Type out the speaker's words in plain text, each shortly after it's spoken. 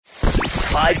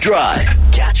5 Drive.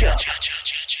 Catch up.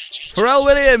 Pharrell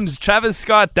Williams, Travis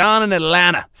Scott down in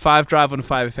Atlanta. 5 Drive on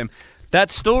 5FM.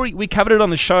 That story, we covered it on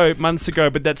the show months ago,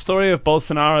 but that story of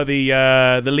Bolsonaro,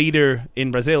 the leader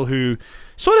in Brazil, who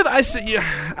sort of,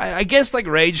 I guess like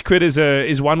rage quit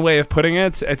is one way of putting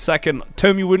it. It's like a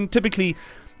term you wouldn't typically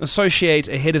associate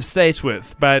a head of state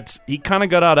with, but he kind of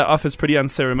got out of office pretty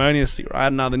unceremoniously,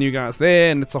 right? Now the new guy's there,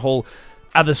 and it's a whole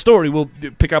other story. We'll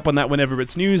pick up on that whenever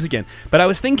it's news again. But I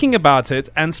was thinking about it,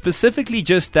 and specifically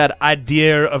just that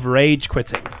idea of rage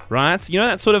quitting, right? You know,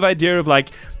 that sort of idea of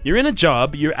like, you're in a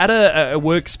job, you're at a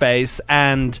workspace,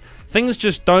 and things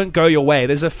just don't go your way.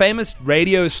 There's a famous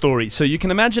radio story. So you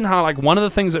can imagine how like one of the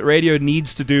things that radio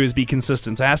needs to do is be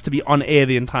consistent. So it has to be on air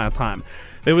the entire time.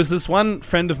 There was this one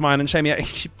friend of mine, and shame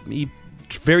he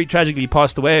very tragically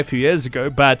passed away a few years ago,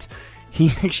 but he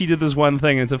actually did this one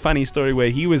thing. It's a funny story where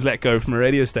he was let go from a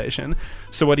radio station.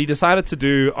 So what he decided to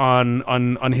do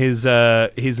on his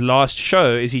last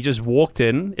show is he just walked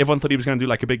in. Everyone thought he was going to do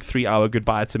like a big 3-hour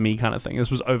goodbye to me kind of thing. This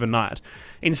was overnight.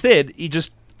 Instead, he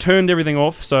just turned everything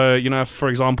off. So, you know, for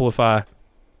example, if I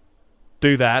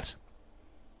do that,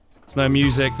 there's no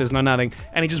music, there's no nothing.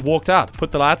 And he just walked out,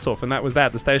 put the lights off, and that was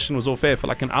that. The station was off air for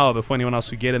like an hour before anyone else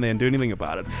could get in there and do anything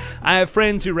about it. I have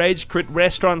friends who rage quit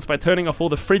restaurants by turning off all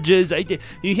the fridges.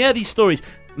 You hear these stories.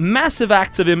 Massive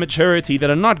acts of immaturity that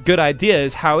are not good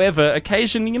ideas. However,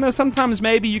 occasionally, you know, sometimes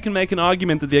maybe you can make an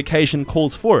argument that the occasion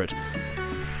calls for it.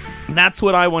 That's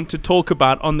what I want to talk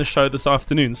about on the show this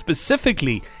afternoon.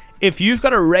 Specifically, if you've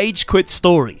got a rage quit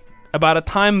story about a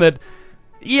time that,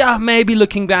 yeah, maybe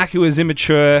looking back it was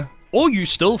immature, or you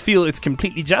still feel it's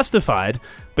completely justified,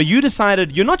 but you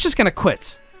decided you're not just going to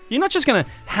quit. You're not just going to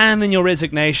hand in your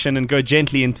resignation and go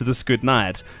gently into this good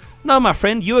night. No, my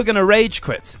friend, you are going to rage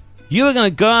quit. You are going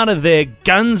to go out of there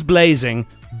guns blazing,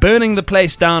 burning the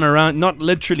place down around, not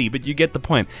literally, but you get the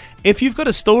point. If you've got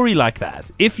a story like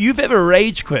that, if you've ever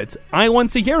rage quit, I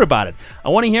want to hear about it. I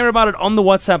want to hear about it on the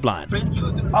WhatsApp line.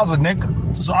 How's it, Nick?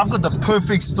 So I've got the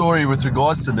perfect story with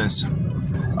regards to this.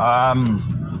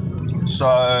 So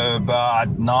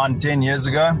about 9-10 years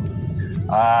ago,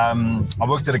 I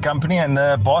worked at a company, and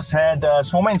the boss had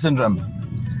small man syndrome,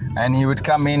 and he would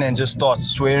come in and just start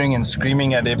swearing and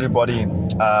screaming at everybody,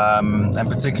 and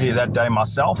particularly that day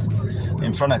myself,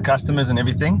 in front of customers and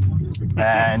everything.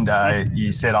 And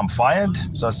he said, I'm fired.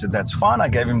 So I said, that's fine. I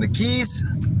gave him the keys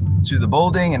to the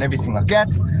building and everything like that.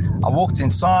 I walked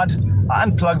inside, I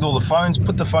unplugged all the phones,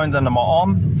 put the phones under my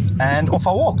arm, and off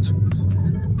I walked.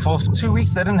 For 2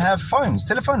 weeks, they didn't have phones,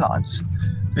 telephone lines,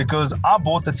 because I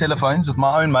bought the telephones with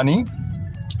my own money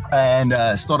and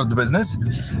started the business.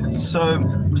 So,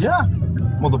 yeah,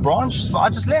 well, the branch, I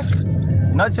just left.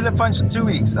 No telephones for 2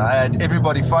 weeks. I had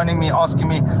everybody phoning me, asking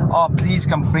me, oh, please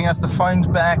come bring us the phones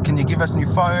back. Can you give us new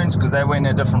phones? Because they were in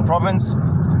a different province.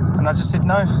 And I just said,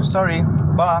 no, sorry,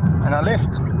 bye. And I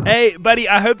left. Hey, buddy,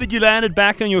 I hope that you landed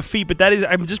back on your feet, but that is,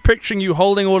 I'm just picturing you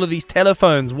holding all of these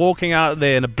telephones, walking out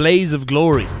there in a blaze of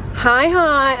glory.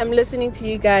 Hi, I'm listening to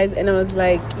you guys, and I was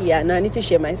like, yeah, no, I need to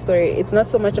share my story. It's not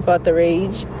so much about the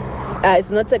rage. It's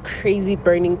not a crazy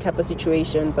burning type of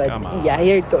situation, but yeah,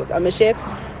 here it goes. I'm a chef,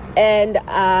 and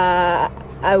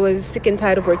I was sick and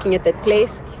tired of working at that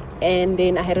place. And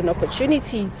then I had an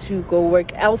opportunity to go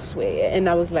work elsewhere. And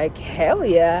I was like, hell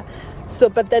yeah. So,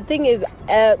 but the thing is,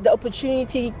 the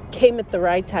opportunity came at the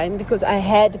right time, because I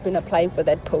had been applying for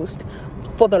that post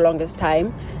for the longest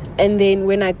time. And then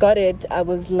when I got it, I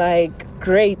was like,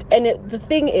 great. And the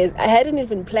thing is, I hadn't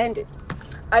even planned it.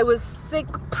 I was sick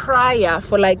prior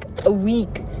for like a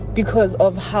week because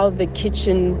of how the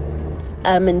kitchen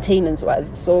maintenance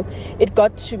was. So it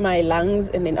got to my lungs,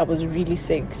 and then I was really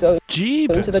sick. So I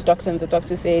went to the doctor, and the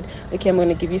doctor said, okay, I'm going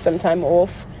to give you some time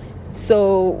off.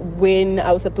 So when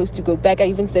I was supposed to go back, I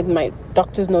even sent my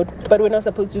doctor's note, but when I was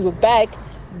supposed to go back,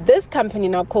 this company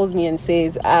now calls me and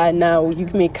says, now you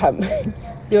may come.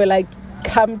 They were like,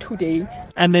 come today.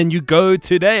 And then you go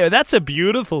today. Oh, that's a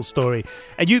beautiful story.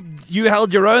 And you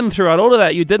held your own throughout all of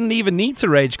that. You didn't even need to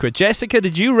rage quit. Jessica,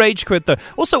 did you rage quit though?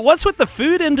 Also, what's with the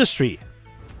food industry?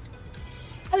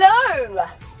 Hello.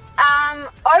 Oh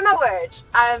my word.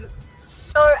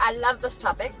 So I love this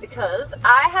topic because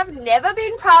I have never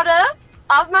been prouder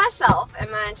of myself in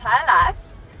my entire life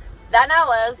than I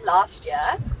was last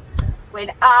year when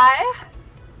I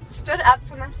stood up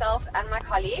for myself and my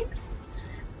colleagues,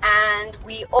 and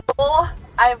we all,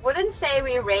 I wouldn't say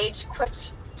we rage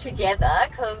quit together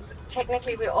because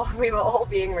technically we were all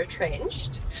being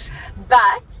retrenched,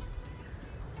 but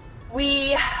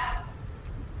we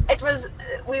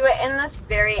were in this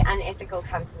very unethical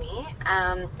company.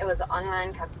 It was an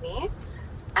online company,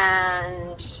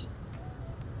 and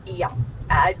yeah,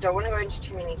 I don't want to go into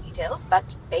too many details,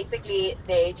 but basically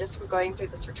they just were going through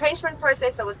this retrenchment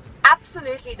process that was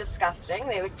absolutely disgusting.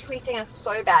 They were treating us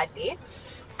so badly.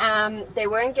 They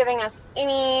weren't giving us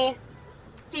any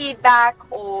feedback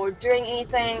or doing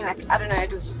anything. Like, I don't know,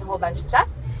 it was just a whole bunch of stuff.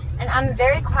 And I'm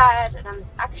very quiet, and I'm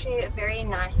actually a very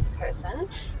nice person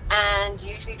and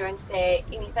usually don't say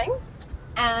anything.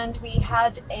 And we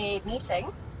had a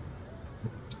meeting,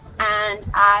 and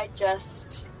I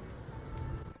just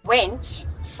went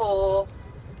for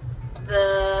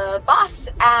the boss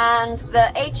and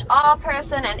the HR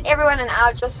person and everyone, and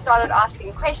I just started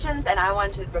asking questions, and I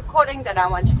wanted recordings, and I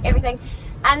wanted everything.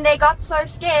 And they got so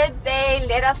scared, they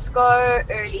let us go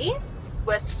early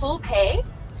with full pay.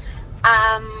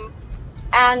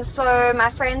 And so my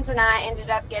friends and I ended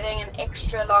up getting an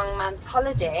extra long month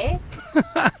holiday.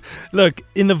 Look,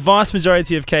 in the vast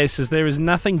majority of cases, there is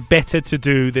nothing better to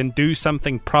do than do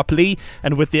something properly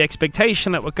and with the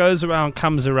expectation that what goes around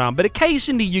comes around. But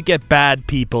occasionally you get bad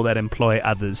people that employ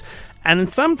others. And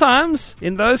sometimes,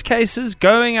 in those cases,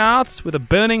 going out with a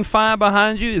burning fire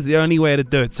behind you is the only way to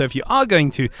do it. So if you are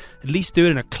going to, at least do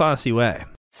it in a classy way.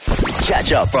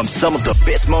 Catch up from some of the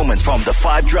best moments from the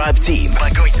 5 Drive team by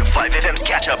going to 5FM's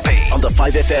catch-up page on the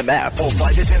 5FM app or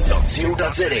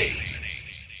 5FM.co.za.